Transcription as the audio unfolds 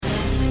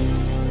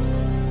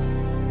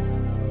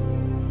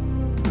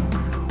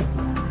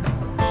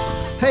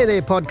Hey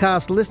there,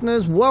 podcast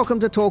listeners. Welcome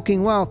to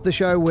Talking Wealth, the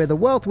show where the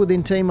Wealth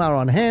Within team are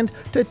on hand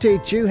to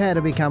teach you how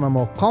to become a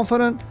more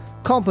confident,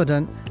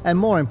 competent, and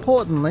more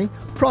importantly,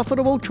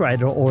 profitable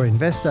trader or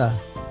investor.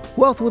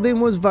 Wealth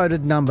Within was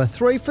voted number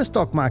 3 for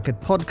stock market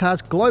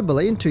podcasts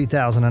globally in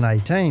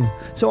 2018,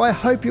 so I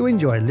hope you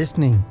enjoy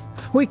listening.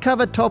 We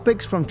cover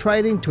topics from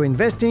trading to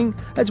investing,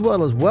 as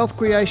well as wealth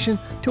creation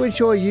to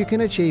ensure you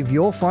can achieve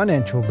your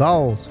financial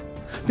goals.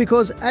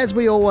 Because as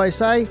we always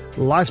say,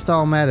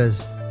 lifestyle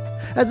matters.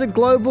 As a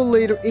global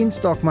leader in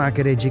stock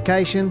market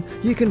education,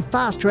 you can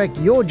fast-track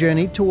your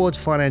journey towards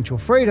financial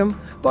freedom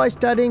by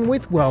studying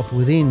with Wealth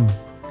Within.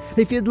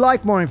 If you'd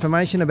like more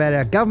information about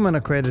our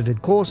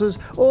government-accredited courses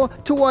or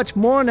to watch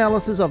more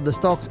analysis of the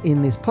stocks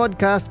in this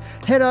podcast,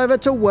 head over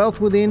to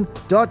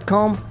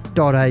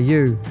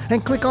wealthwithin.com.au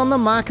and click on the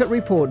Market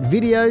Report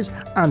videos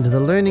under the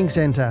Learning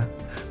Centre.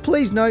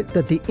 Please note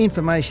that the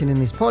information in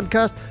this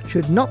podcast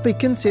should not be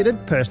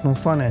considered personal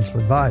financial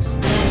advice.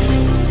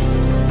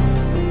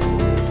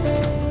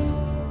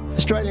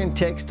 Australian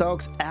tech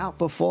stocks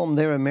outperform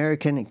their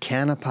American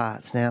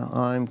counterparts. Now,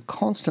 I'm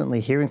constantly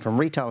hearing from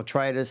retail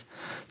traders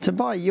to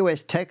buy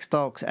US tech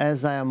stocks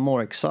as they are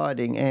more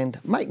exciting and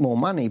make more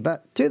money,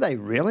 but do they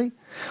really?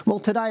 Well,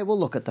 today we'll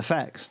look at the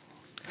facts.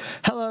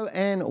 Hello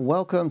and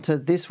welcome to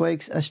this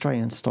week's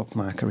Australian Stock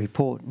Market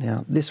Report.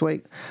 Now, this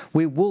week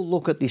we will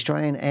look at the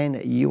Australian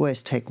and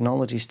US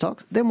technology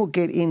stocks, then we'll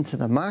get into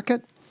the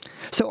market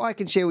so I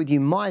can share with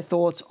you my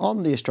thoughts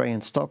on the Australian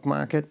stock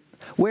market,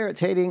 where it's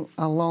heading,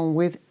 along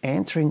with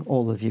answering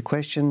all of your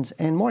questions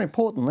and, more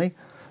importantly,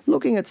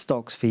 looking at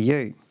stocks for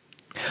you.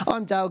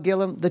 I'm Dale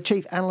Gillham, the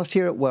Chief Analyst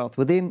here at Wealth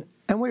Within,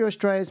 and we're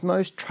Australia's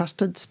most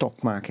trusted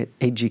stock market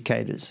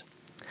educators.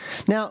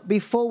 Now,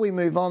 before we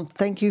move on,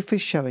 thank you for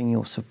showing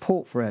your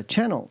support for our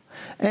channel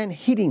and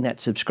hitting that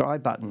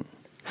subscribe button.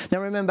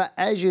 Now remember,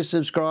 as you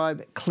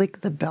subscribe,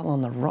 click the bell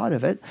on the right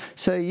of it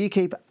so you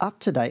keep up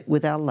to date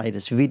with our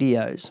latest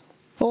videos.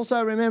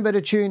 Also, remember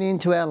to tune in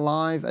to our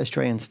live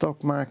Australian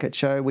stock market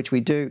show, which we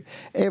do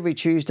every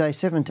Tuesday,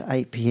 7 to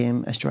 8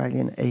 p.m.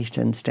 Australian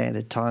Eastern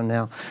Standard Time.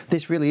 Now,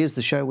 this really is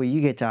the show where you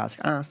get to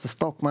ask the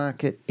stock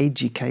market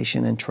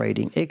education and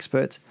trading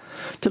experts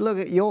to look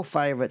at your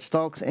favourite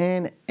stocks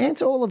and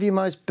answer all of your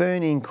most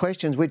burning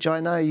questions, which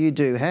I know you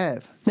do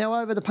have. Now,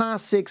 over the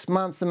past 6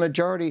 months, the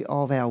majority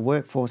of our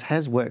workforce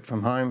has worked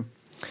from home,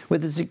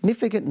 with a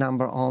significant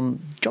number on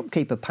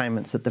JobKeeper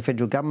payments that the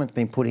federal government's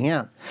been putting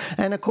out.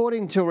 And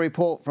according to a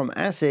report from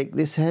ASIC,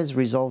 this has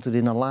resulted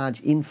in a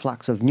large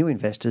influx of new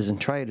investors and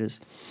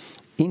traders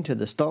into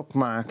the stock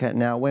market.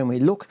 Now, when we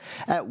look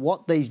at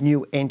what these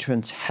new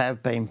entrants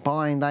have been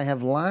buying, they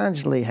have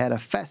largely had a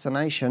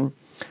fascination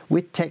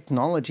with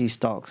technology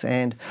stocks.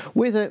 And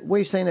with it,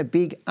 we've seen a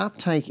big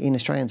uptake in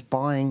Australians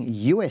buying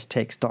US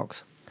tech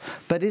stocks.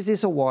 But is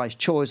this a wise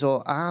choice,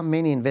 or are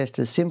many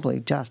investors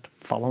simply just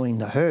following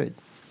the herd?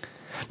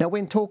 Now,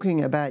 when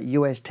talking about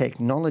US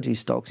technology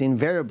stocks,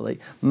 invariably,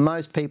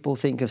 most people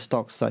think of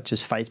stocks such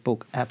as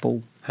Facebook,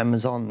 Apple,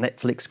 Amazon,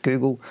 Netflix,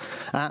 Google,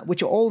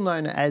 which are all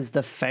known as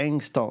the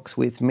FANG stocks,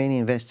 with many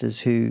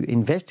investors who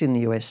invest in the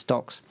US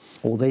stocks,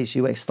 or these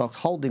US stocks,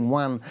 holding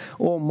one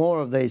or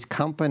more of these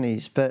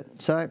companies. But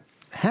so,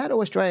 how do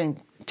Australian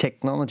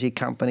technology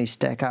companies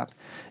stack up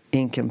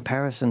in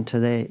comparison to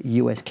their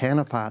US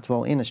counterparts?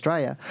 Well, in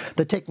Australia,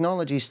 the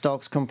technology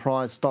stocks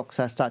comprise stocks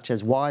such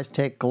as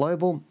WiseTech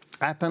Global,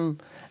 Appen,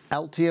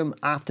 Altium,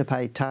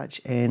 Afterpay Touch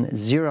and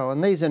Xero,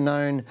 and these are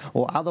known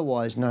or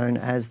otherwise known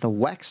as the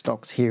WAC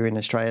stocks here in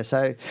Australia.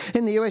 So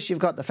in the US you've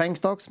got the FANG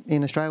stocks,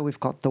 in Australia we've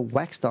got the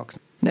WAC stocks.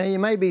 Now you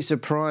may be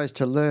surprised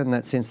to learn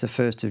that since the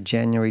 1st of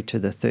January to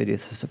the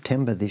 30th of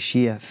September this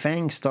year,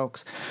 FANG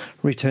stocks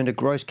returned a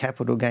gross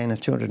capital gain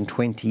of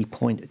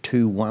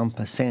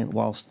 220.21%,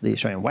 whilst the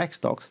Australian WAC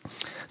stocks,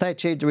 they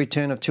achieved a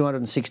return of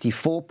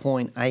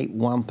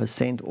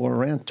 264.81%, or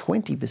around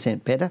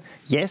 20% better.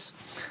 Yes,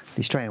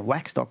 the Australian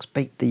WAC stocks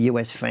beat the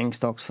US FANG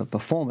stocks for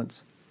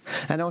performance.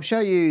 And I'll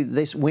show you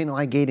this when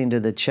I get into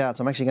the charts.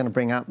 I'm actually going to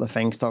bring up the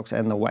FANG stocks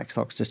and the WAC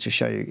stocks just to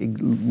show you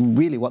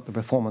really what the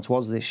performance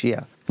was this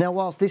year. Now,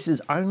 whilst this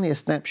is only a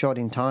snapshot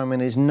in time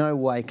and is no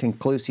way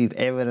conclusive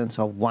evidence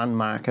of one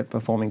market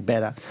performing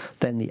better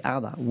than the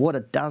other, what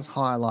it does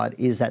highlight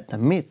is that the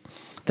myth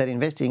that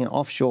investing in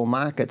offshore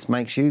markets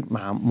makes you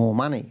more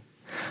money.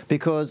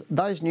 Because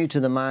those new to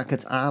the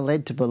markets are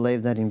led to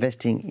believe that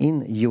investing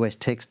in US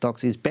tech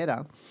stocks is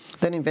better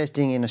than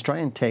investing in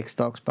Australian tech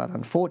stocks, but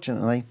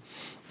unfortunately,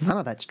 none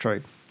of that's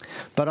true.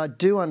 But I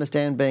do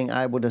understand being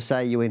able to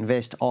say you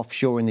invest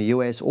offshore in the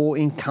US or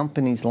in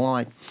companies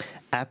like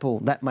Apple.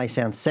 That may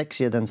sound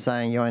sexier than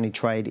saying you only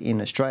trade in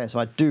Australia, so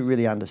I do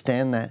really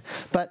understand that.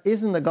 But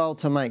isn't the goal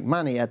to make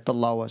money at the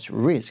lowest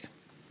risk?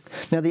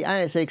 Now, the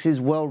ASX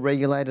is well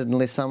regulated and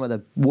lists some of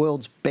the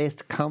world's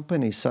best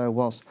companies, so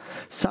whilst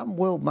some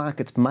world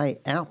markets may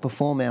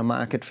outperform our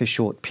market for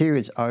short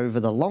periods,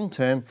 over the long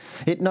term,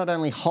 it not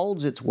only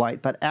holds its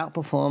weight but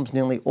outperforms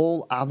nearly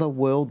all other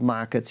world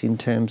markets in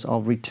terms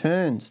of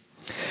returns.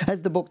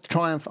 As the book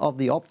Triumph of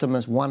the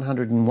Optimist,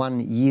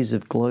 101 Years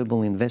of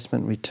Global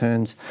Investment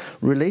Returns,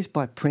 released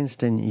by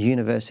Princeton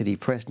University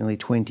Press nearly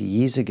 20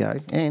 years ago,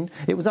 and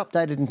it was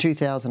updated in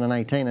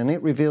 2018, and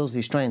it reveals the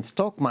Australian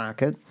stock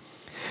market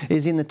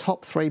is in the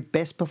top 3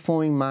 best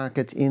performing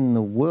markets in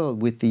the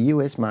world, with the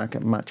US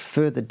market much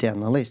further down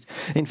the list.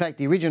 In fact,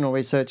 the original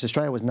research,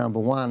 Australia was number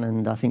 1,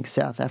 and I think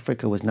South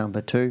Africa was number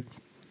 2,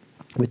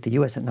 with the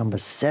US at number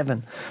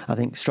 7. I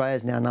think Australia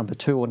is now number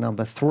 2 or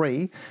number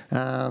 3,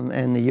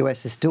 and the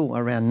US is still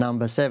around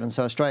number 7.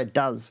 So Australia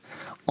does,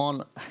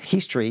 on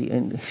history,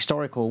 in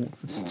historical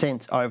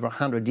sense, over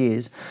 100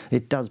 years,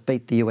 it does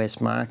beat the US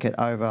market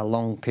over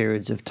long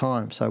periods of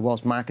time. So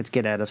whilst markets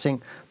get out of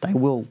sync, they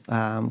will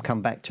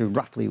come back to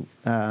roughly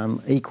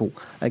equal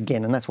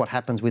again, and that's what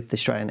happens with the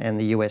Australian and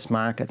the US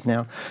markets.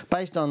 Now,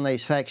 based on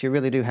these facts, you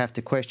really do have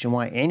to question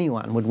why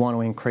anyone would want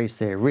to increase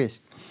their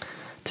risk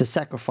to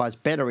sacrifice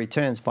better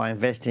returns by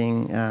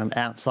investing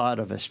outside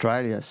of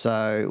Australia.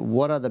 So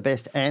what are the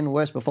best and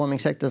worst performing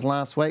sectors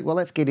last week? Well,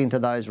 let's get into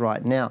those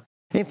right now.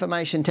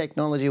 Information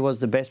technology was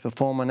the best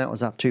performer, and that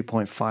was up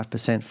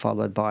 2.5%,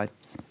 followed by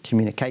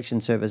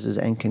communication services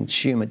and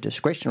consumer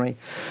discretionary,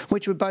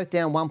 which were both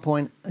down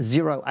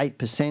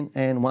 1.08%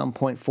 and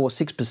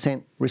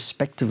 1.46%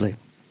 respectively.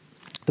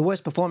 The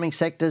worst performing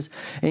sectors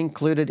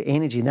included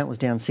energy, and that was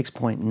down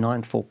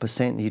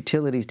 6.94%,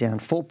 utilities down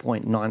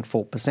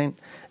 4.94%,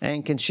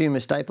 and consumer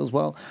staples,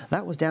 well,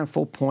 that was down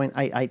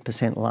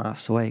 4.88%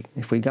 last week.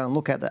 If we go and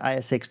look at the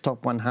ASX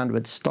Top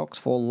 100 stocks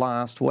for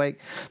last week,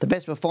 the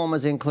best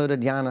performers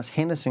included Janus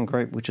Henderson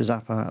Group, which was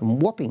up a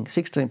whopping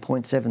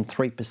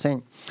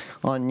 16.73%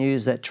 on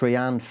news that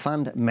Trian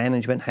Fund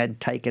Management had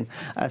taken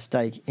a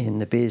stake in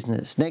the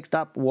business. Next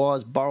up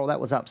was Boral, that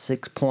was up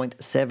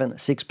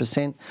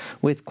 6.76%,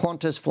 with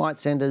Qantas, Flight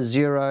Centre,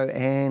 Xero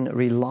and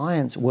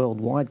Reliance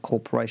Worldwide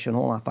Corporation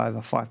all up over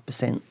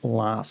 5%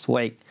 last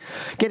week.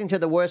 Getting to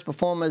the worst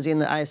performers in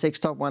the ASX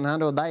Top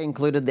 100, they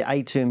included the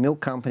A2 Milk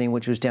Company,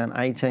 which was down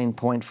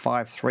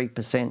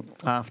 18.53%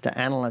 after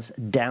analyst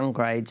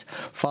downgrades,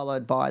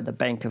 followed by the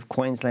Bank of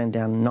Queensland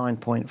down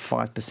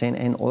 9.5%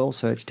 and Oil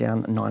Search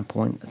down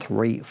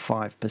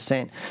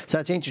 9.35%. So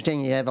it's interesting,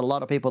 you have a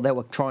lot of people that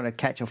were trying to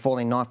catch a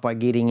falling knife by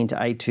getting into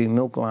A2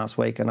 Milk last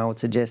week, and I would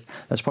suggest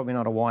that's probably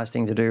not a wise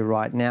thing to do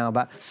right now.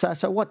 But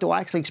so what do I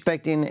actually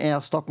expect in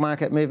our stock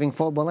market moving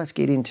forward? Well, let's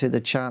get into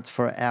the charts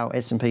for our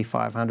S&P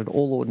 500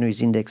 All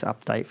Ordinaries Index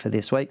update for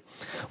this week.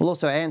 We'll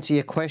also answer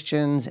your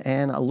questions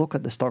and look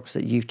at the stocks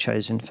that you've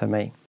chosen for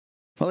me.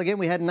 Well, again,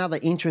 we had another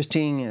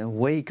interesting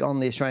week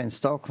on the Australian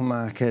stock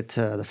market.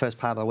 The first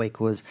part of the week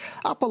was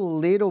up a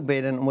little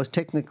bit, and it was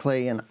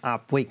technically an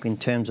up week in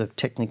terms of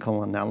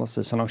technical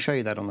analysis, and I'll show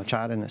you that on the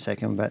chart in a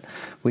second. But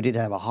we did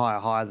have a higher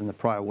high than the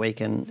prior week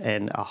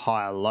and a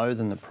higher low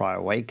than the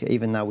prior week,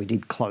 even though we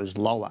did close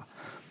lower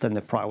than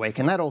the prior week.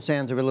 And that all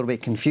sounds a little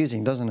bit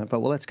confusing, doesn't it?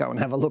 But well, let's go and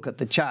have a look at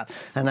the chart,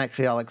 and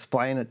actually I'll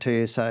explain it to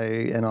you.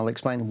 And I'll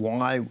explain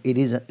why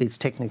it's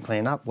technically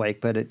an up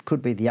week, but it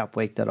could be the up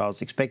week that I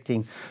was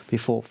expecting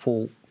before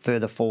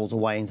further falls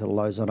away into the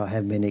lows that I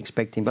have been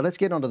expecting. But let's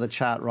get onto the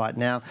chart right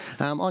now.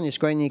 On your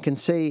screen, you can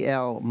see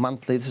our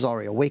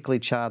a weekly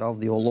chart of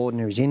the All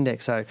Ordinaries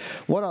Index. So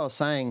what I was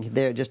saying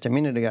there just a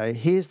minute ago,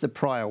 here's the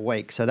prior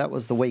week. So that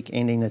was the week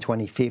ending the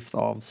 25th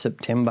of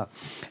September.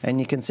 And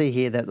you can see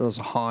here that there was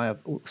a high of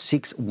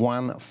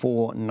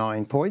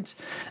 6,149 points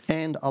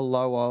and a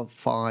low of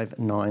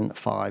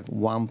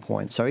 5,951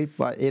 points. So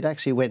it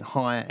actually went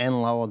higher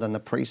and lower than the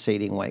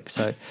preceding week.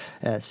 So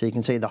you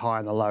can see the high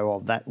and the low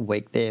of that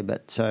week there.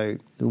 But so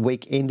the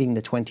week ending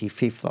the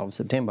 25th of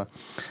September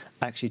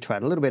actually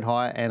traded a little bit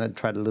higher and it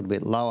traded a little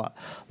bit lower.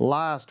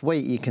 Last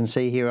week, you can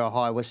see here our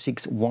high was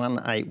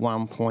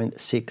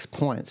 6,181.6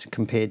 points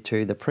compared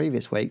to the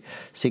previous week,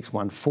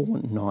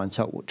 6,149.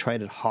 So it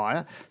traded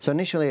higher. So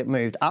initially it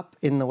moved up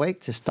in the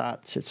week to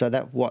start. So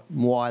that's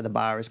why the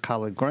bar is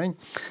coloured green.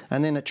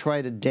 And then it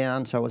traded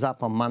down. So it was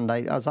up on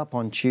Monday. It was up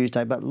on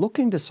Tuesday, but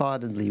looking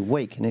decidedly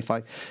weak. And if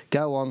I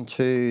go on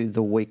to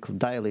the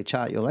daily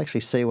chart, you'll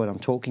actually see what I'm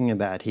talking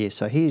about here.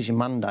 So here's your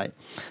Monday.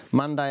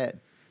 Monday,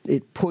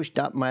 it pushed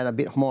up, made a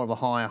bit more of a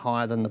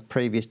higher than the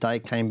previous day,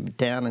 came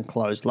down and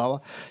closed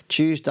lower.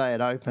 Tuesday it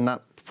opened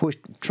up,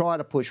 tried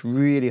to push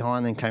really high,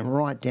 and then came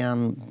right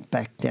down,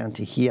 back down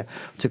to here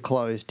to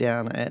close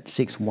down at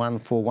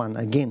 6,141.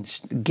 Again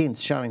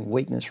showing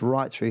weakness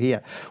right through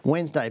here.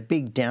 Wednesday,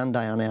 big down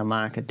day on our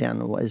market, down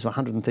is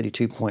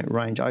 132 point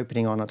range,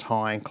 opening on its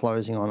high and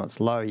closing on its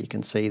low. You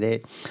can see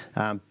there,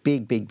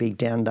 big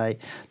down day.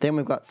 Then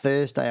we've got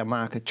Thursday, our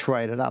market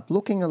traded up,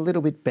 looking a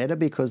little bit better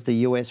because the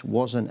US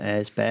wasn't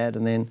as bad.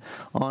 And then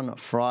on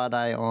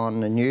Friday on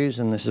the news,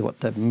 and this is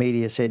what the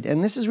media said,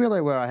 and this is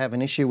really where I have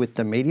an issue with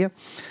the media.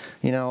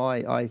 You know,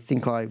 I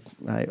think I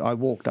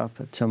walked up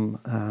to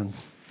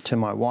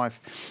my wife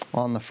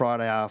on the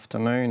Friday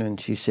afternoon, and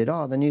she said,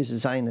 "Oh, the news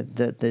is saying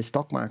that the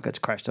stock market's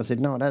crashed." I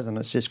said, "No, it hasn't.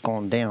 It's just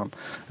gone down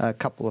a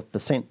couple of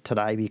percent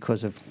today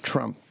because of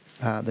Trump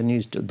the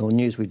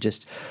news we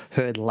just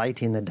heard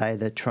late in the day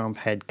that Trump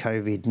had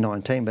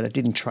COVID-19, but it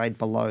didn't trade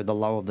below the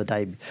low of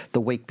the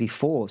week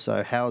before.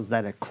 So how is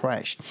that a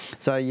crash?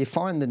 So you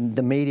find that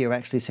the media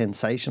actually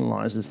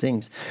sensationalises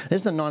things.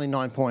 This is a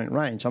 99-point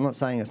range. I'm not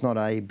saying it's not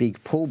a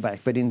big pullback,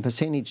 but in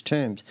percentage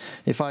terms,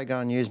 if I go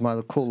and use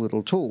my cool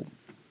little tool,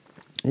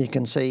 you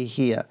can see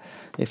here,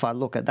 if I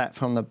look at that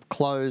from the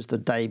close the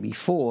day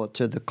before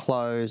to the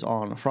close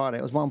on Friday,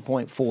 it was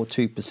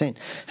 1.42%.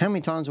 How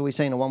many times have we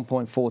seen a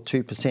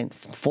 1.42%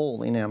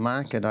 fall in our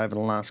market over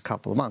the last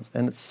couple of months?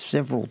 And it's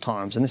several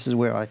times. And this is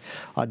where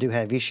I do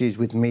have issues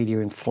with media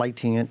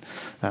inflating it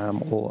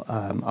or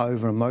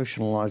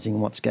over-emotionalising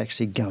what's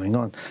actually going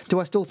on. Do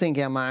I still think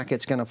our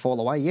market's going to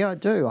fall away? Yeah, I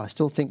do. I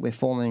still think we're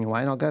falling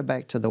away. And I'll go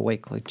back to the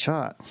weekly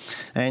chart.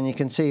 And you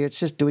can see it's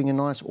just doing a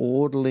nice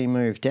orderly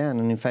move down.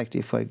 And in fact,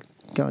 if I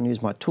go and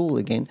use my tool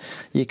again,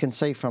 you can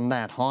see from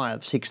that high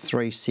of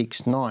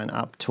 6369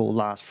 up till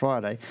last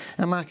Friday,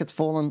 our market's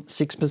fallen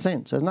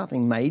 6%. So there's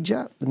nothing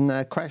major, and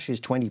the crash is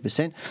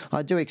 20%.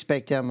 I do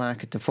expect our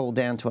market to fall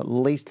down to at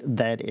least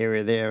that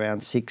area there,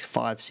 around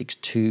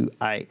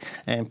 65628,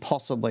 and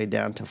possibly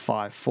down to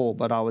 54.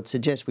 But I would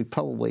suggest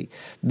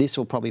this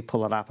will probably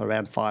pull it up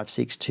around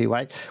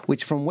 5628,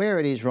 which from where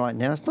it is right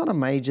now, it's not a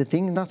major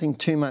thing, nothing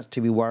too much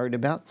to be worried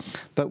about.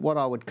 But what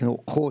I would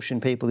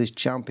caution people is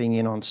jumping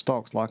in on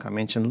stocks like I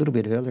mentioned a little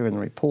bit earlier in the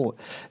report.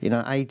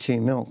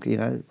 A2 milk,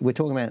 we're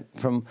talking about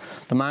from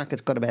the market's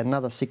got about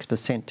another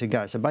 6% to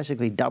go. So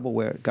basically double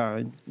where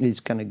it is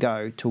going to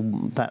go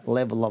to that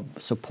level of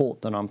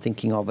support that I'm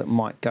thinking of it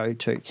might go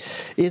to.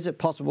 Is it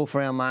possible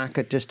for our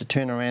market just to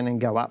turn around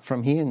and go up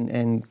from here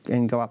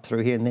and go up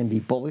through here and then be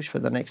bullish for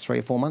the next 3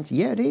 or 4 months?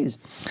 Yeah, it is.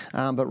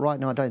 But right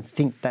now I don't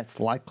think that's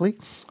likely.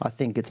 I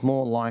think it's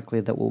more likely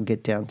that we'll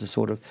get down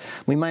to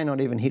we may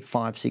not even hit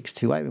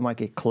 5628, we might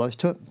get close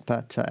to it,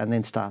 but and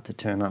then start to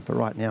turn up. But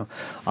right now,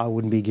 I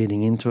wouldn't be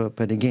getting into it.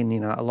 But again,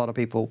 a lot of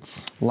people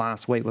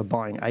last week were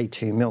buying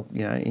A2 milk,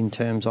 in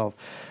terms of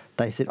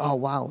they said, oh,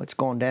 wow, it's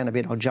gone down a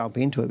bit, I'll jump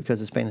into it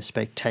because it's been a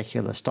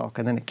spectacular stock.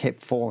 And then it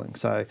kept falling.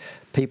 So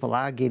people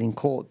are getting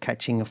caught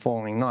catching a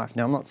falling knife.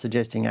 Now, I'm not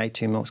suggesting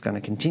A2 milk's going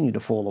to continue to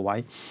fall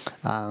away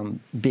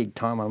big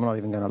time. I'm not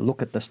even going to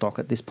look at the stock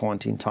at this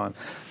point in time.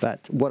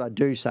 But what I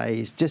do say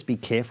is just be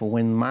careful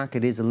when the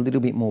market is a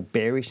little bit more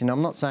bearish. And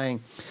I'm not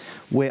saying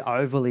we're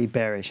overly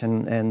bearish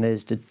and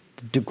there's the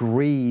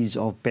degrees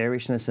of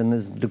bearishness and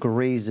there's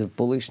degrees of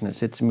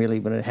bullishness. It's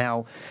merely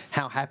how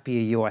happy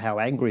are you or how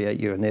angry are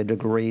you, and there are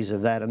degrees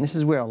of that. And this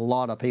is where a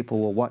lot of people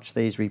will watch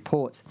these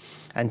reports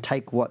and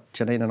take what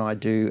Janine and I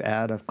do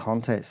out of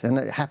context. And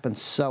it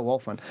happens so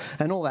often.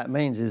 And all that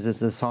means is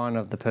it's a sign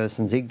of the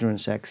person's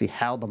ignorance actually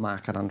how the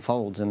market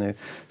unfolds. And they're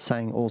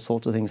saying all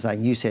sorts of things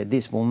saying, you said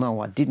this. Well, no,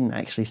 I didn't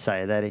actually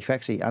say that. If you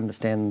actually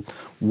understand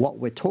what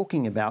we're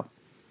talking about,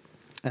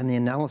 and the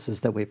analysis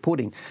that we're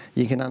putting,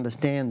 you can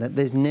understand that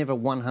there's never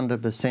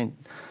 100%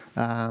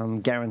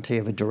 guarantee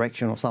of a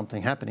direction or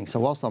something happening. So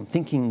whilst I'm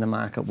thinking the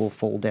market will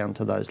fall down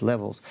to those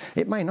levels,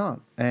 it may not,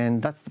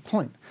 and that's the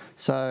point.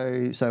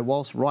 So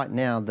whilst right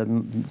now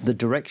the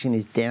direction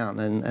is down,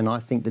 and I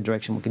think the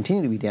direction will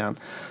continue to be down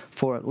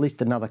for at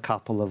least another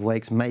couple of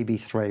weeks, maybe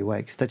 3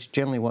 weeks. That's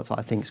generally what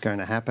I think is going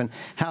to happen.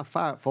 How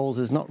far it falls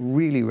is not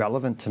really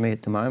relevant to me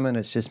at the moment.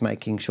 It's just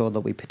making sure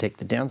that we protect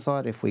the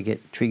downside. If we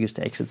get triggers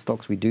to exit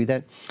stocks, we do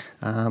that.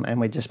 And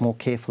we're just more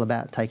careful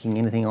about taking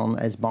anything on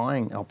as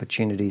buying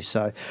opportunities.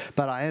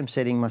 But I am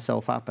setting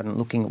myself up and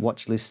looking at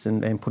watch lists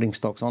and putting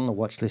stocks on the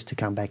watch list to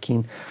come back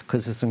in,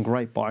 because there's some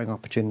great buying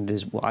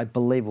opportunities I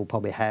believe we'll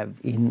probably have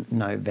in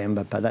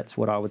November. But that's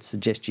what I would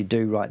suggest you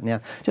do right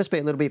now. Just be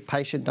a little bit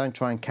patient. Don't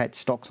try and catch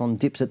stocks on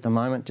dips at the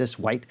moment. Just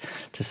wait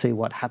to see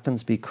what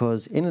happens,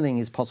 because anything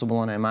is possible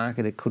on our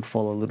market. It could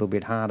fall a little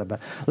bit harder. But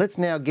let's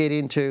now get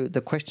into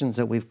the questions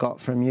that we've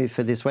got from you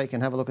for this week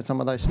and have a look at some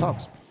of those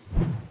stocks.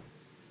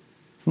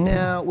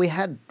 Now, we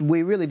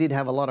really did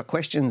have a lot of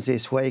questions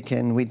this week,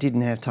 and we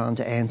didn't have time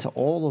to answer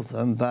all of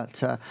them,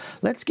 but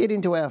let's get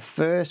into our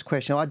first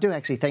question. I do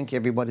actually thank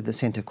everybody that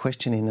sent a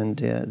question in, and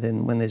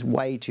then when there's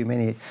way too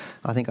many,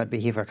 I think I'd be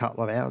here for a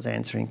couple of hours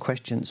answering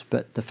questions.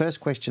 But the first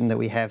question that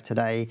we have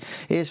today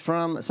is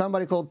from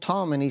somebody called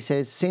Tom, and he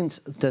says, since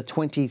the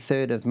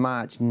 23rd of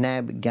March,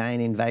 NAB gain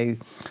in value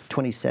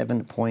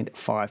 27.5%,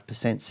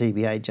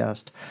 CBA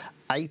just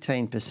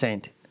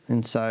 18%.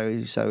 And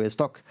so a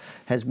stock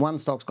one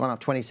stock's gone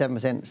up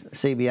 27%,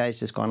 CBA's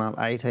just gone up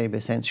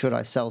 18%. Should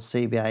I sell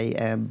CBA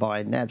and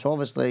buy NAB? So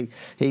obviously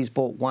he's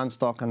bought one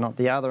stock and not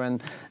the other.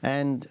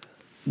 And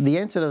the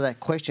answer to that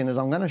question is,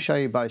 I'm going to show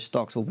you both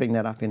stocks. We'll bring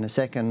that up in a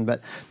second.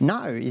 But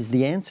no is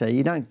the answer.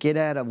 You don't get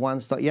out of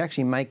one stock. You're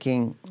actually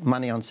making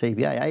money on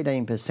CBA.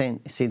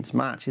 18% since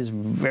March is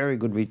very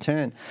good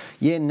return.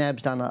 Yeah,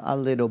 NAB's done a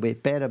little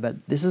bit better, but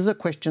this is a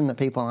question that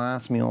people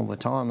ask me all the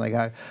time. They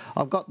go,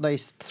 I've got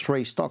these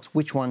 3 stocks.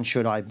 Which one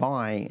should I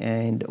buy?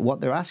 And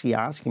what they're actually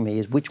asking me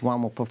is which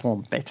one will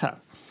perform better.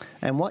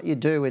 And what you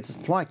do is,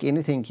 it's like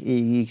anything.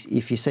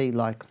 If you see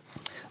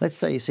let's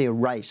say you see a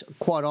race,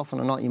 quite often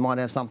or not, you might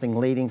have something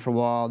leading for a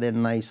while,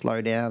 then they slow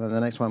down and the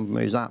next one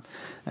moves up.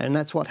 And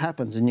that's what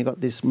happens. And you've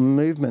got this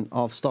movement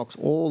of stocks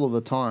all of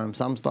the time.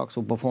 Some stocks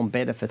will perform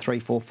better for 3,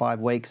 4, 5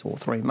 weeks or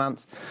 3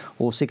 months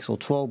or 6 or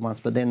 12 months,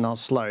 but then they'll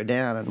slow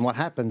down. And what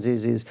happens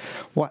is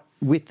what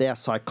with our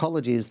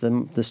psychology is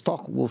the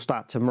stock will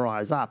start to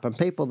rise up, and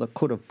people that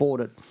could have bought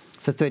it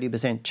for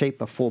 30%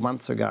 cheaper 4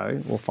 months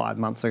ago or 5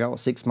 months ago or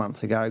 6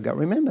 months ago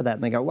remember that,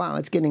 and they go, wow,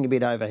 it's getting a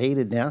bit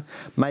overheated now.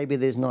 Maybe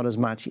there's not as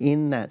much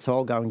in that, so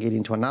I'll go and get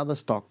into another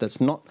stock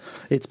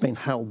it's been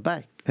held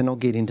back. And I'll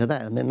get into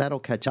that, and then that'll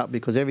catch up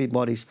because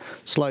everybody's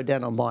slowed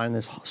down on buying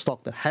this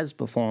stock that has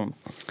performed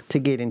to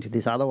get into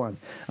this other one.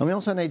 And we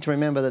also need to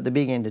remember that the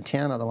big end of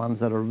town are the ones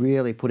that are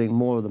really putting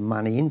more of the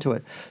money into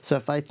it. So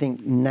if they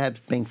think NAB's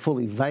been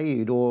fully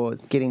valued or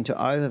getting to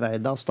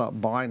overvalued, they'll start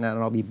buying that,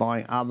 and I'll be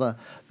buying other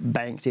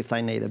banks if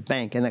they need a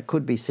bank. And it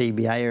could be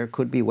CBA, or it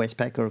could be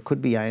Westpac, or it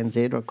could be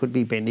ANZ, or it could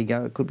be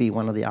Bendigo, it could be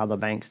one of the other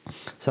banks.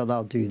 So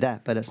they'll do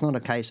that. But it's not a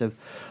case of,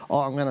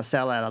 I'm going to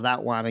sell out of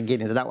that one and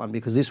get into that one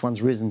because this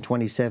one's risen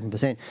 27%.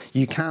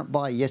 You can't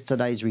buy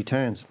yesterday's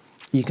returns.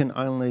 You can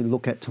only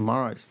look at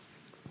tomorrow's.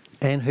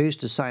 And who's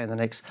to say in the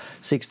next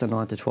 6 to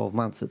 9 to 12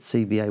 months that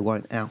CBA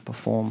won't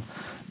outperform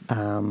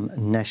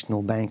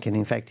National Bank? And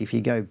in fact, if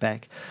you go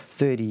back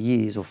 30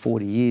 years or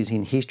 40 years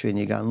in history and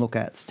you go and look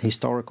at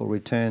historical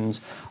returns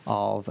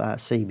of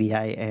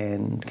CBA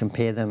and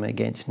compare them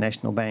against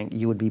National Bank,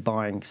 you would be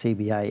buying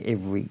CBA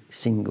every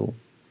single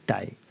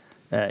day.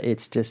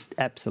 It's just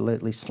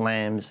absolutely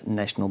slams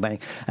National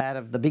Bank. Out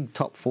of the big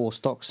top 4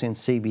 stocks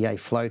since CBA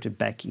floated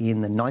back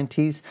in the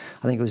 90s,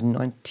 I think it was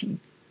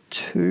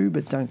 92,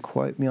 but don't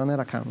quote me on that,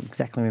 I can't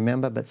exactly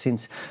remember, but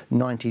since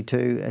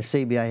 92,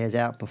 CBA has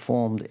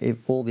outperformed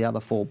all the other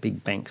 4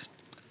 big banks.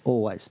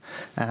 Always.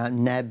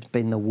 NAB's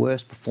been the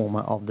worst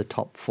performer of the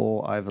top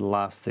 4 over the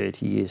last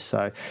 30 years.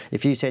 So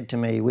if you said to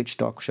me, which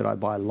stock should I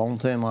buy long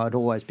term, I'd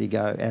always be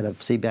out of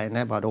CBA and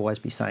NAB, I'd always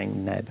be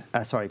saying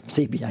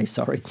CBA,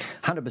 sorry.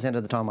 100%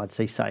 of the time I'd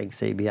saying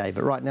CBA.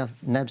 But right now,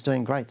 NAB's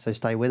doing great, so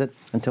stay with it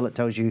until it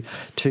tells you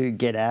to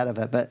get out of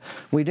it. But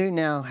we do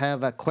now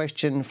have a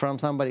question from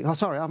somebody. Oh,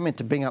 sorry, I meant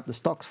to bring up the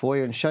stocks for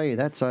you and show you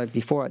that. So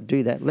before I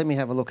do that, let me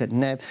have a look at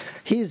NAB.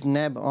 Here's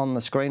NAB on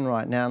the screen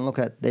right now, and look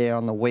at there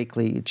on the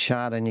weekly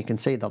chart, and you can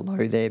see the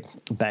low there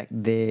back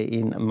there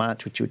in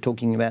March, which you were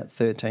talking about,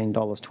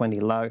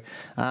 $13.20 low.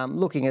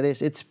 Looking at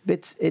this,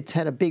 it's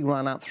had a big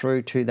run up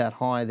through to that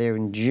high there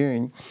in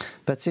June,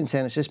 but since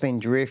then it's just been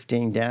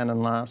drifting down,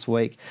 and last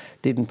week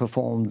didn't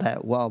perform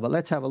that well. But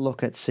let's have a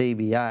look at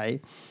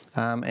CBA.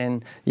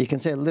 And you can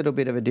see a little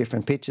bit of a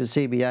different picture.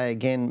 CBA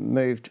again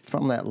moved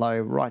from that low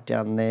right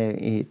down there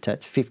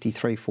at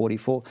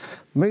 53.44.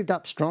 Moved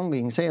up strongly.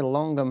 You can see a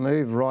longer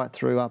move right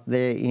through up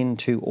there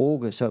into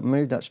August. So it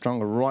moved up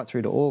stronger right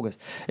through to August.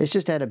 It's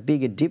just had a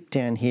bigger dip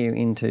down here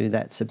into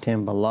that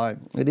September low.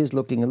 It is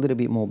looking a little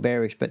bit more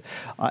bearish, but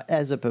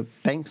as a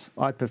banks,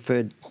 I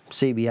preferred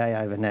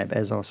CBA over NAB,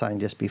 as I was saying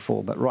just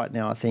before. But right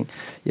now I think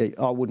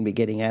I wouldn't be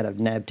getting out of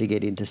NAB to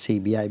get into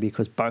CBA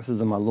because both of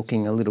them are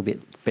looking a little bit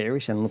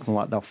bearish and looking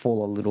like they'll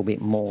fall a little bit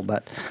more.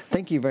 But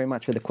thank you very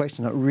much for the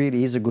question. It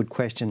really is a good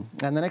question.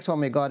 And the next one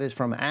we got is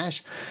from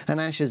Ash, and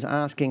Ash is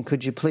asking,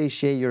 could you please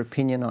share your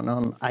opinion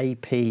on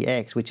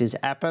APX, which is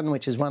Appen,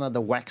 which is one of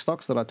the WAC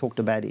stocks that I talked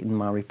about in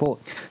my report.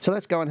 So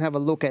let's go and have a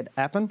look at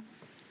Appen,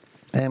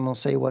 and we'll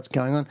see what's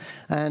going on.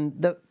 And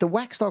the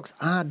WAC stocks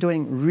are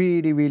doing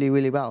really, really,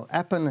 really well.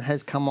 Appen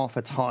has come off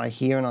its high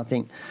here, and I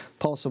think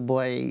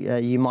possibly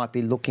you might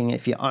be looking,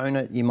 if you own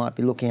it, you might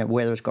be looking at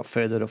whether it's got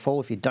further to fall.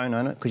 If you don't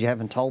own it, because you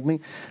haven't told me,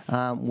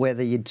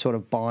 whether you'd sort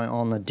of buy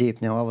on the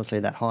dip. Now, obviously,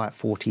 that high at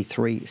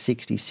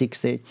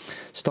 43.66 there,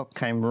 stock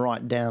came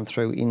right down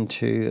through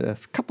into a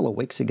couple of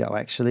weeks ago,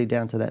 actually,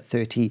 down to that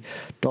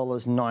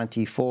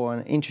 $30.94.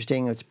 And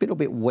interesting, it's a little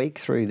bit weak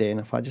through there. And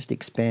if I just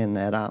expand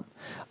that up,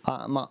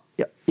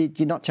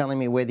 you're not telling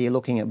me whether you're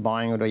looking at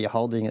buying it or you're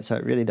holding it, so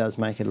it really does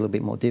make it a little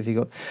bit more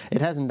difficult.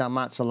 It hasn't done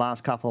much the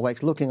last couple of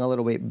weeks, looking a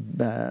little bit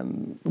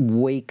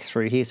weak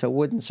through here, so it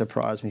wouldn't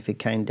surprise me if it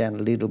came down a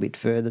little bit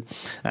further.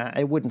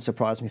 It wouldn't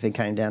surprise me if it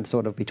came down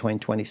sort of between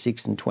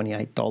 $26 and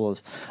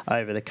 $28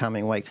 over the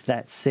coming weeks.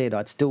 That said,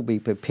 I'd still be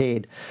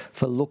prepared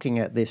for looking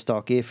at this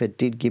stock if it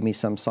did give me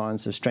some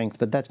signs of strength,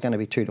 but that's going to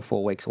be 2 to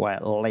 4 weeks away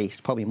at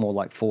least, probably more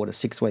like 4 to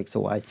 6 weeks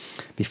away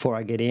before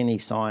I get any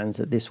signs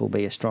that this will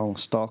be a strong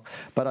stock.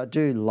 But I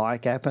do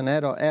like Appen.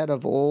 Out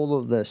of all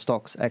of the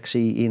stocks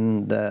actually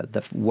in the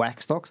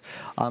WAC stocks,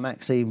 I'm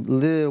actually a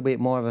little bit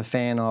more of a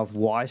fan of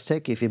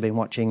WiseTech. If you've been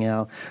watching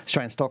our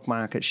Australian stock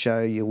market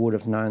show, you would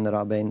have known that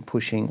I've been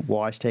pushing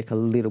WiseTech a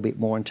little bit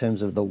more in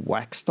terms of the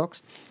WAC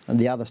stocks. And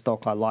the other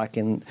stock I like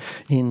in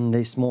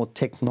this more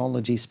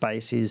technology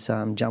space is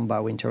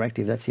Jumbo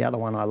Interactive. That's the other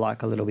one I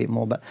like a little bit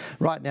more. But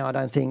right now I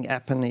don't think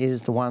Appen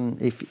is the one.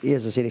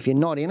 As I said, if you're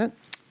not in it,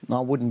 I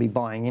wouldn't be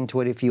buying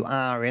into it. If you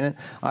are in it,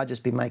 I'd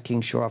just be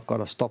making sure I've got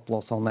a stop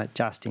loss on that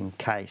just in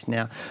case.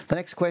 Now, the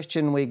next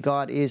question we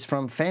got is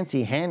from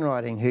Fancy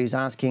Handwriting, who's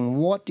asking,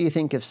 what do you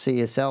think of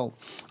CSL?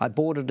 I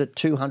bought it at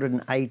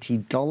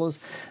 $280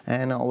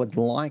 and I would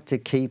like to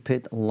keep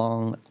it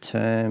long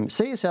term.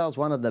 CSL is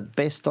one of the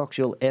best stocks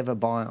you'll ever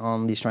buy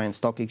on the Australian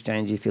Stock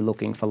Exchange if you're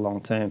looking for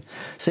long term.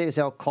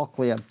 CSL,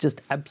 Cochlear,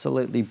 just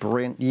absolutely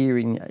brilliant year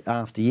in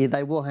after year.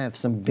 They will have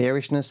some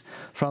bearishness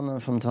from them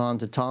from time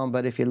to time,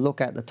 but if you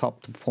look at the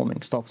top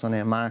performing stocks on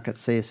our market,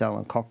 CSL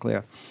and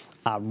Cochlear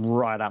are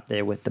right up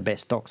there with the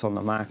best stocks on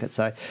the market.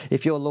 So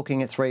if you're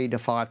looking at 3 to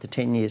 5 to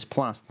 10 years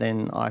plus,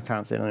 then I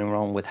can't see anything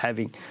wrong with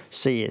having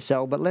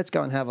CSL. But let's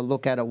go and have a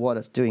look at what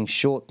it's doing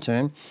short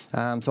term.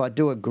 So I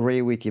do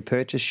agree with your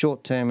purchase.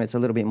 Short term, it's a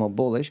little bit more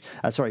bearish.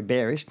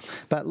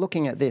 But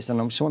looking at this, and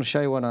I just want to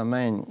show you what I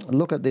mean.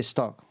 Look at this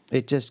stock.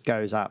 It just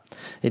goes up.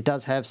 It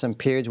does have some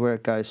periods where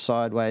it goes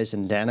sideways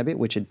and down a bit,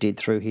 which it did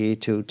through here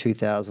to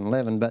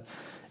 2011, but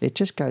it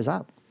just goes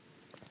up.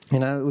 You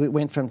know, it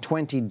went from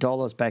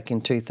 $20 back in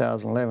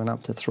 2011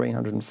 up to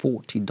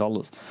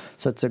 $340.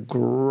 So it's a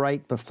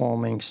great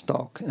performing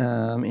stock.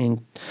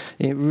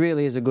 It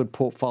really is a good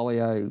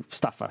portfolio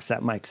stuffer, if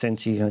that makes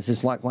sense. You know, it's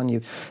just like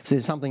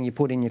there's something you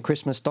put in your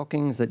Christmas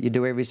stockings that you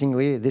do every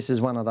single year. This is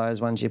one of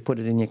those ones you put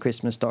it in your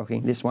Christmas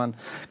stocking. This one,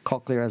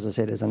 Cochlear, as I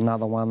said, is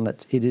another one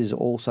it is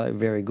also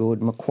very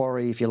good.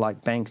 Macquarie, if you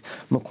like banks,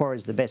 Macquarie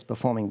is the best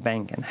performing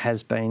bank and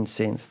has been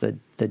since the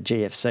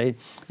GFC.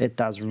 It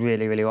does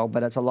really, really well,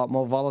 but it's a lot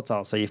more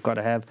volatile. So you've got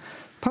to have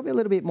probably a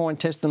little bit more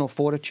intestinal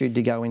fortitude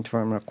to go into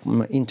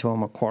a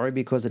Macquarie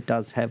because it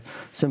does have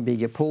some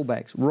bigger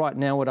pullbacks. Right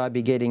now, would I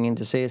be getting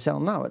into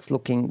CSL? No, it's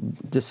looking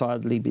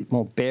decidedly a bit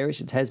more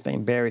bearish. It has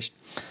been bearish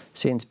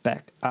since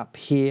back up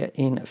here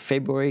in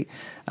February.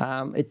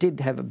 It did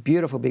have a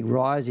beautiful big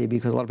rise here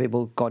because a lot of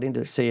people got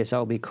into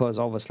CSL because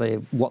obviously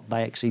of what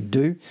they actually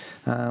do.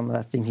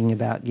 They're thinking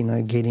about,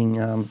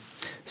 getting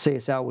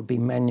CSL would be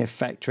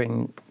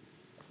manufacturing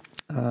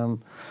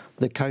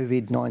the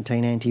COVID-19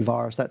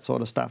 antivirus, that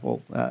sort of stuff, or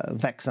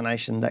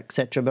vaccination,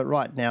 etc. But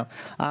right now,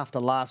 after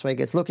last week,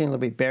 it's looking a little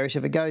bit bearish.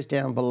 If it goes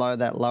down below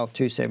that low of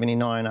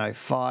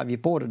 279.05, you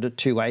bought it at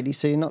 280,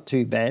 so you're not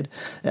too bad.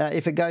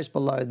 If it goes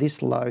below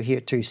this low here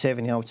at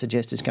 270, I would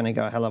suggest it's going to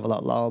go a hell of a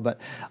lot lower, but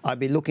I'd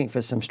be looking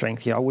for some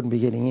strength here. I wouldn't be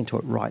getting into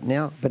it right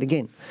now. But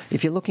again,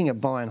 if you're looking at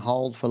buy and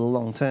hold for the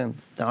long term,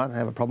 I don't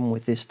have a problem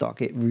with this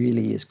stock. It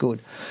really is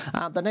good.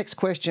 The next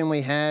question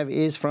we have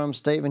is from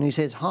Stephen, who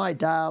says, "Hi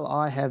Dale,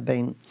 I have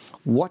been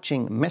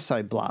watching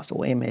Mesoblast,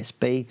 or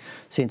MSB,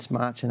 since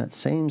March, and it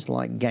seems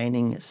like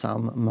gaining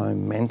some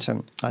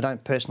momentum. I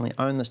don't personally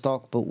own the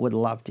stock, but would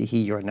love to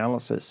hear your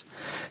analysis."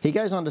 He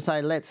goes on to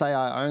say, "Let's say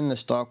I own the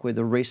stock with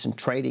a recent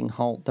trading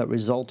halt that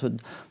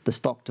resulted the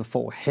stock to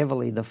fall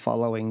heavily the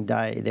following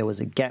day. There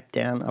was a gap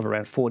down of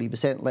around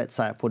 40%. Let's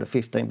say I put a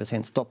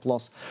 15% stop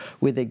loss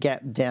with a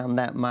gap down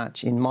that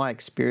much. In my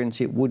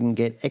experience, it wouldn't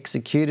get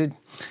executed.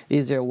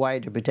 Is there a way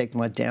to protect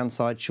my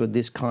downside should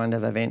this kind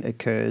of event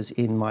occurs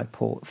in my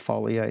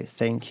portfolio?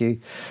 Thank you."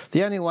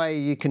 The only way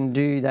you can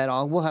do that,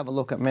 we'll have a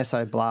look at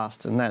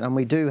Mesoblast and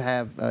we do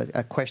have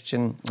a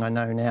question, I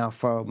know now,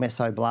 for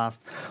Mesoblast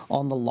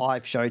on the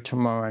live show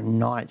tomorrow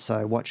night.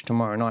 So watch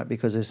tomorrow night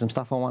because there's some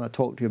stuff I want to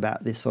talk to you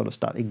about, this sort of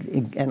stuff,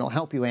 and it'll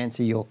help you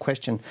answer your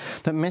question.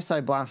 But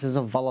Mesoblast is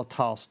a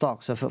volatile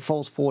stock, so if it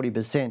falls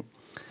 40%,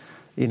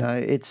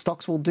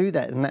 stocks will do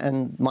that.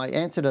 And my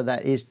answer to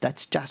that is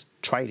that's just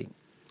trading.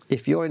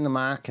 If you're in the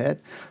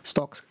market,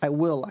 stocks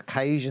will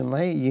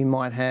occasionally, you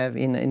might have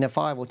in a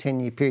 5 or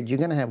 10 year period, you're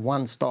going to have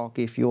one stock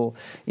if you're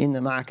in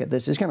the market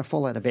that's just going to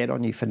fall out of bed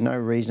on you for no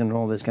reason at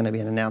all. There's going to be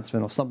an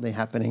announcement or something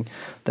happening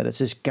that it's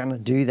just going to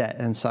do that.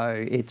 And so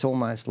it's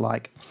almost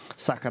like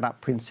suck it up,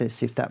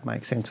 princess, if that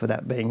makes sense,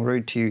 without being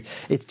rude to you.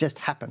 It just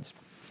happens.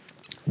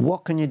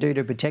 What can you do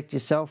to protect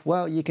yourself?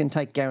 Well, you can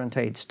take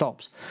guaranteed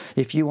stops.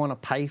 If you want to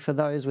pay for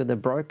those with a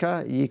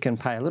broker, you can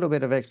pay a little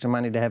bit of extra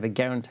money to have a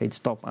guaranteed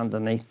stop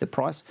underneath the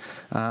price.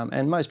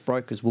 And most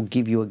brokers will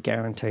give you a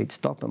guaranteed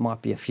stop. It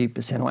might be a few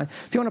percent away.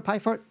 If you want to pay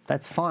for it,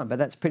 that's fine, but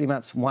that's pretty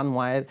much one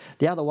way.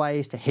 The other way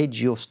is to hedge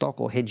your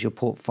stock or hedge your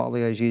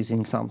portfolios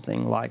using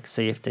something like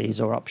CFDs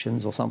or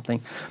options or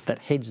something that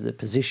hedge the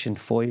position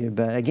for you.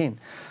 But again,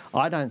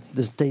 I don't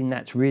deem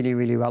that's really,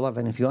 really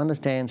relevant. If you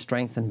understand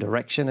strength and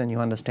direction and you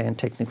understand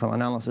technical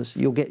analysis,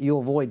 you'll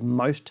avoid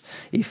most,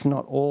 if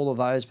not all of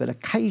those, but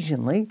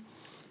occasionally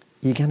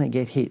you're going to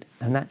get hit.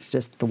 And that's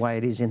just the way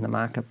it is in the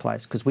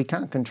marketplace, because we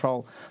can't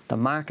control the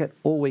market.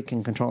 All we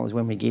can control is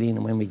when we get in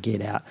and when we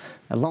get out.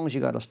 As long as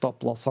you've got a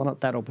stop loss on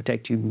it, that'll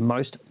protect you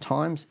most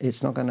times.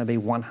 It's not going to be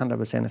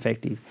 100%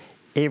 effective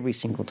every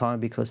single time,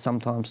 because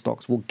sometimes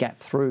stocks will gap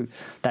through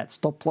that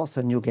stop loss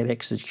and you'll get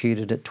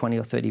executed at 20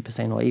 or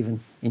 30%, or even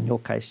in your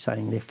case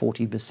saying they're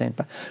 40%.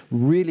 But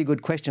really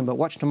good question. But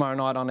watch tomorrow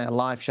night on our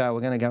live show.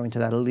 We're going to go into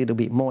that a little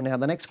bit more. Now,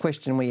 the next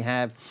question we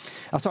have,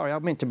 I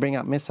meant to bring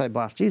up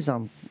Mesoblast. Geez,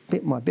 I'm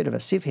a bit of a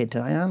sieve head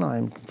today, aren't I?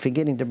 I'm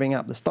forgetting to bring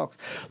up the stocks.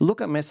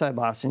 Look at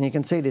Mesoblast and you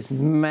can see this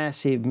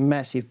massive,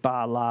 massive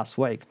bar last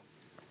week.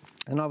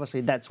 And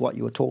obviously that's what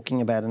you were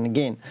talking about. And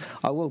again,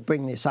 I will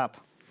bring this up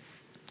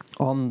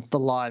on the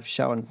live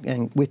show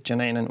and with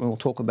Janine, and we'll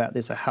talk about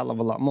this a hell of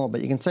a lot more.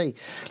 But you can see,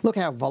 look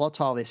how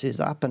volatile this is,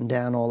 up and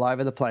down all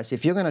over the place.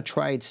 If you're going to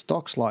trade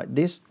stocks like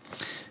this,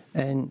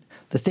 and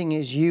the thing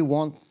is, you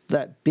want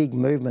that big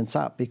movements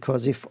up,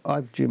 because if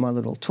I do my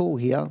little tool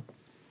here,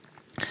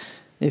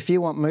 if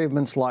you want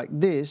movements like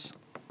this,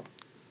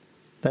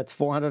 that's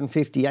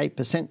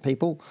 458%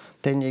 people,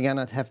 then you're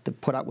going to have to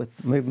put up with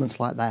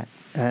movements like that.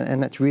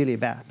 And that's really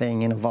about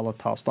being in a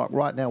volatile stock.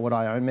 Right now, would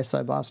I own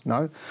Mesoblast?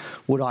 No.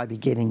 Would I be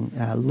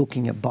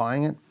looking at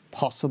buying it?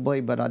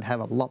 Possibly, but I'd have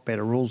a lot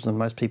better rules than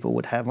most people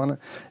would have on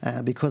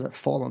it. Because it's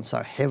fallen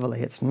so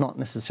heavily, it's not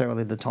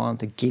necessarily the time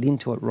to get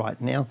into it right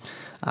now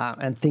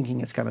and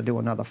thinking it's going to do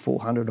another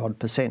 400 odd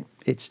 %.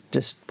 It's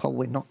just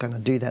probably not going to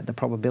do that. The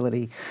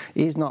probability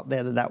is not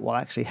there that that will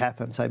actually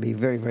happen, so be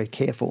very, very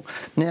careful.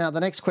 Now, the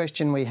next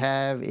question we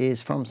have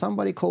is from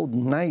somebody called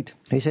Nate,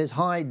 who says,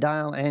 "Hi,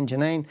 Dale and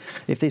Janine.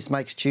 If this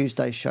makes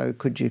Tuesday's show,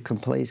 could you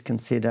please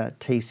consider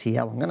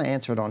TCL?" I'm going to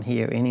answer it on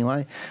here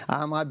anyway.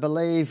 I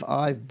believe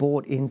I've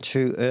bought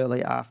into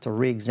early after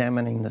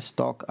re-examining the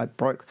stock. I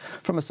broke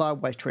from a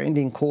sideways trend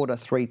in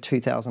Q3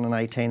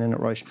 2018 and it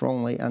rose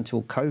strongly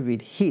until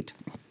COVID hit.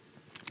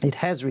 It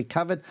has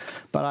recovered,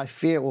 but I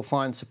fear it will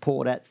find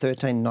support at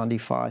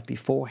 $13.95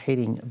 before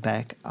heading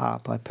back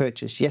up. I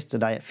purchased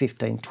yesterday at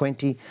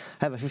 $15.20.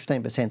 Have a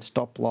 15%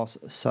 stop loss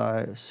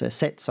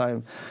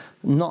so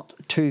not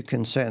too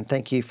concerned.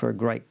 Thank you for a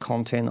great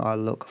content. I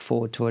look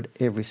forward to it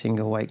every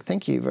single week.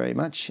 Thank you very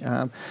much.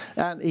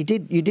 You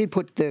did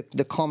put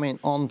the comment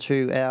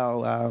onto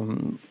our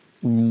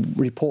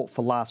report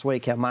for last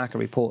week, our market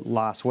report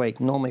last week.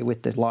 Normally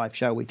with the live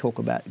show we talk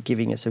about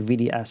giving us a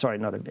video,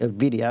 a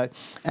video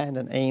and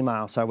an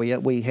email, so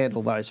we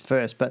handle those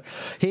first. But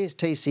here's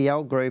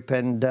TCL Group,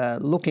 and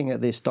looking at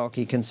this stock,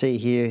 you can see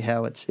here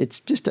how it's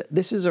just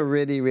this is a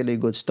really, really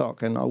good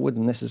stock, and I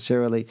wouldn't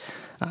necessarily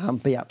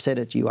be upset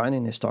at you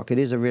owning this stock. It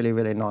is a really,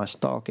 really nice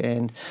stock,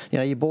 and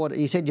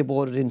you said you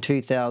bought it in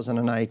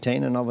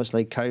 2018, and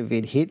obviously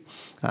COVID hit,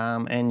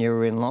 and you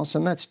were in loss,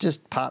 and that's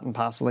just part and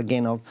parcel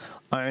again of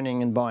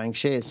owning and buying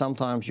shares.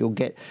 Sometimes you'll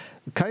get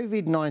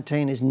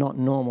COVID-19 is not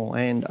normal,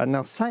 and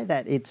I'll say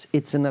that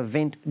it's an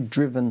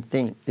event-driven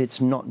thing.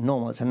 It's not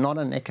normal. It's not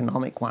an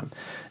economic one.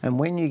 And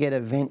when you get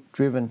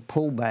event-driven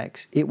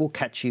pullbacks, it will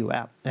catch you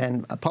out.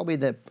 And probably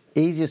the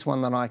easiest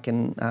one that I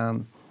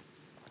can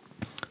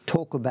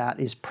talk about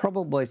is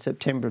probably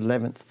September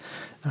 11th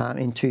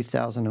in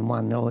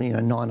 2001, or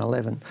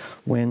 9/11,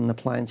 when the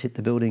planes hit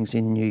the buildings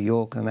in New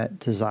York and that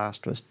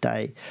disastrous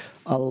day.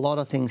 A lot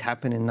of things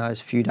happened in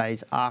those few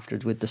days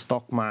afterwards with the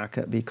stock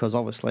market, because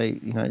obviously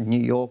New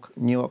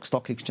York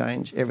Stock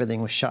Exchange,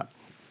 everything was shut.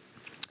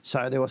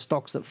 So there were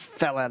stocks that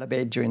fell out of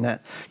bed during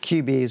that.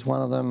 QB is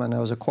one of them, and there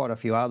was quite a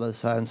few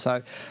others. And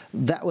so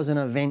that was an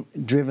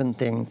event-driven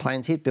thing.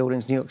 Planes hit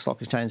buildings. New York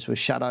Stock Exchange was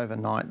shut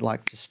overnight,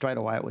 like just straight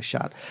away it was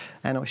shut,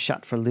 and it was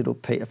shut for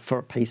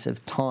a piece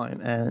of time.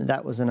 And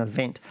that was an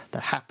event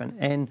that happened.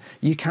 And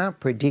you can't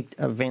predict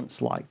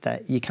events like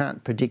that. You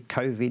can't predict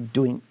COVID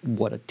doing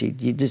what it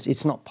did.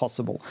 It's not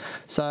possible.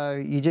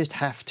 So you just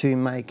have to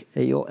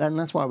and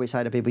that's why we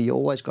say to people, you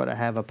always got to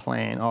have a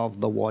plan of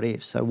the what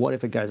if. So what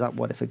if it goes up?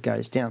 What if it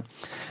goes down?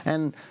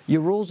 And your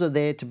rules are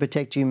there to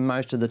protect you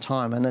most of the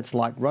time, and it's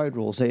like road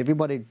rules. So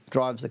everybody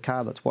drives the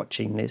car that's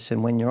watching this,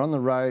 and when you're on the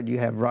road you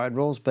have road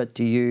rules, but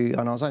and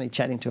I was only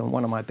chatting to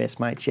one of my best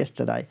mates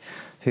yesterday,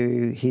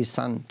 who his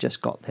son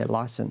just got their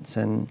license,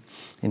 and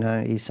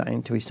he's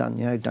saying to his son,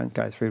 don't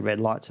go through red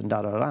lights and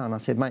da-da-da. And I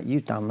said, mate,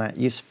 you've done that.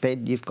 You've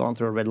sped, you've gone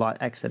through a red light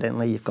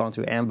accidentally, you've gone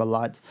through amber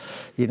lights,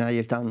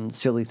 you've done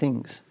silly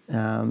things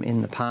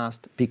in the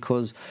past,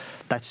 because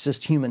that's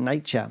just human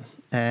nature.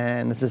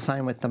 And it's the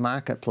same with the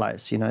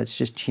marketplace. It's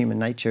just human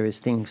nature, is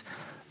things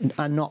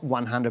are not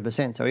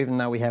 100%. So even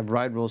though we have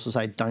road rules to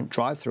say don't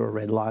drive through a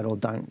red light, or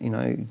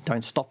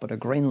don't stop at a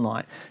green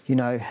light,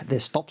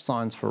 there's stop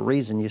signs for a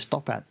reason. You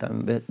stop at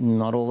them, but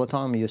not all the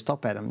time you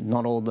stop at them.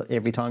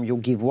 Every time you'll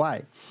give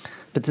way.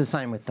 But it's the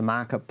same with the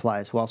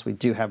marketplace. Whilst we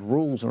do have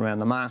rules around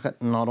the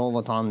market, not all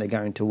the time they're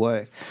going to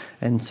work.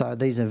 And so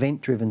these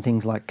event-driven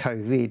things like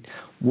COVID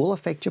will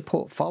affect your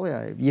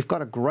portfolio. You've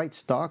got a great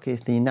stock.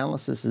 If the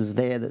analysis is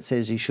there that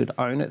says you should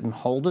own it and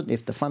hold it,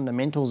 if the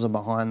fundamentals are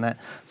behind that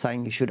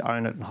saying you should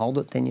own it and hold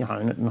it, then you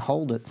own it and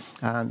hold it.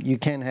 You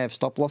can have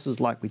stop losses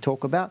like we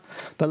talk about,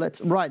 but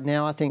right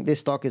now I think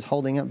this stock is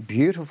holding up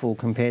beautiful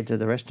compared to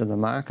the rest of the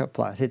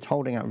marketplace. It's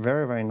holding up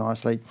very, very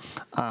nicely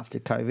after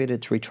COVID.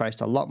 It's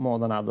retraced a lot more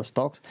than other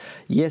stocks.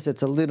 Yes,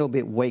 it's a little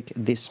bit weak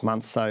this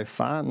month so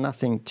far,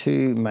 nothing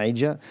too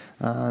major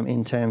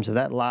in terms of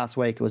that. Last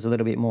week it was a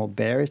little bit more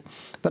bearish.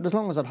 But as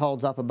long as it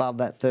holds up above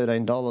that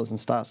 $13 and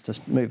starts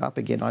to move up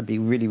again, I'd be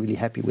really, really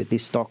happy with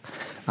this stock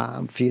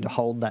for you to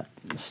hold that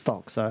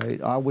stock. So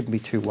I wouldn't be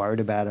too worried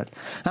about it.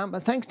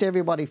 But thanks to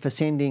everybody for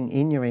sending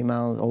in your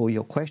emails or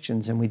your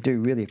questions, and we do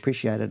really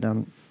appreciate it.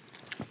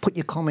 put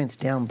your comments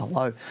down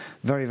below,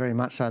 very, very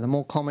much so. The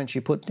more comments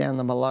you put down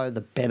below,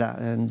 the better,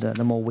 and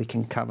the more we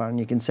can cover. And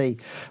you can see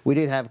we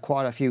did have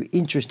quite a few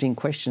interesting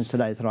questions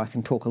today that I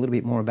can talk a little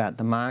bit more about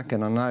the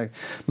market. I know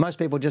most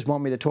people just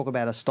want me to talk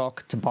about a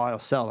stock to buy or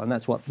sell, and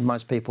that's what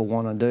most people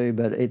want to do,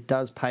 but it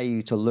does pay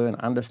you to learn,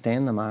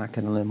 understand the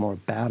market and learn more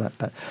about it.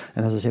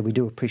 And as I said, we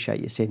do appreciate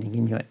you sending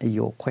in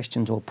your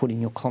questions or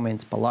putting your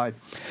comments below.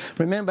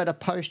 Remember to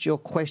post your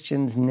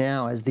questions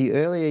now, as the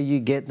earlier you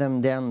get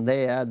them down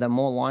there, the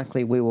more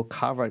likely we will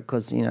cover it,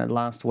 because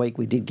last week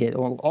we did get,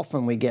 or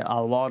often we get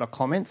a lot of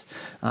comments,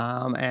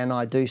 and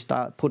I do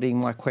start putting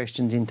my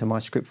questions into my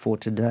script for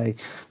today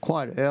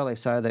quite early.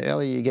 So the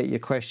earlier you get your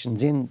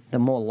questions in, the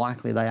more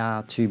likely they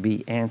are to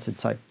be answered.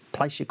 So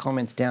place your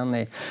comments down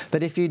there.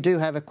 But if you do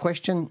have a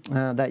question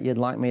that you'd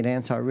like me to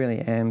answer, I really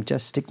am,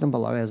 just stick them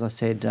below, as I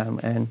said.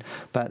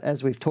 But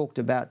as we've talked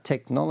about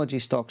technology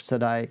stocks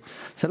today,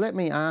 so let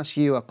me ask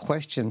you a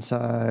question.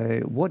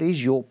 So what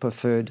is your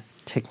preferred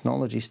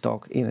technology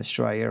stock in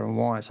Australia and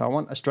why? So I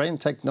want Australian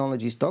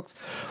technology stocks.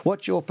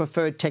 What's your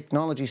preferred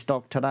technology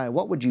stock today?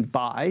 What would you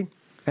buy?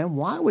 And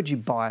why would you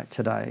buy it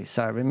today?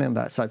 So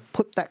remember, so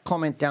put that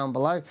comment down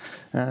below,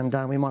 and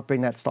we might bring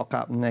that stock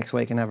up next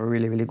week and have a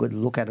really, really good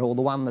look at it. Or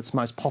the one that's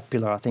most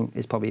popular, I think,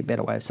 is probably a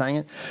better way of saying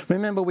it.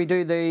 Remember, we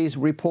do these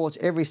reports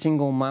every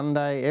single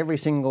Monday, every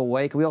single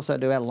week. We also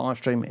do our live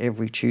stream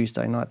every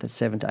Tuesday night at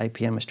 7 to 8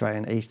 p.m.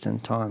 Australian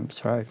Eastern Time.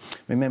 So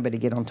remember to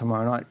get on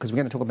tomorrow night, because we're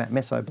going to talk about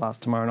Mesoblast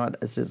tomorrow night,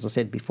 as I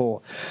said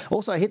before.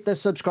 Also, hit the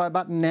subscribe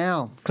button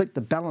now. Click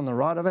the bell on the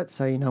right of it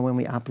so you know when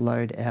we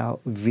upload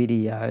our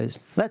videos.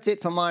 That's it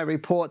for my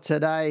report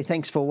today.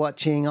 Thanks for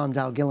watching. I'm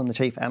Dale Gillam, the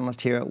Chief Analyst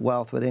here at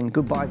Wealth Within.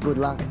 Goodbye, good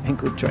luck, and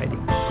good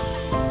trading.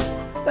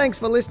 Thanks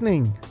for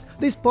listening.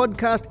 This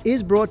podcast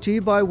is brought to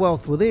you by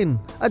Wealth Within,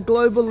 a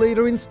global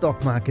leader in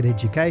stock market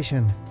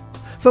education.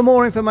 For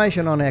more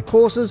information on our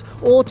courses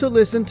or to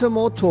listen to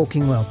more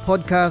Talking Wealth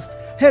podcasts,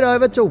 head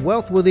over to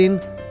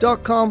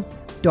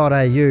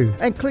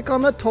wealthwithin.com.au and click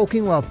on the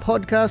Talking Wealth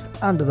podcast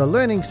under the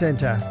Learning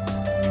Centre.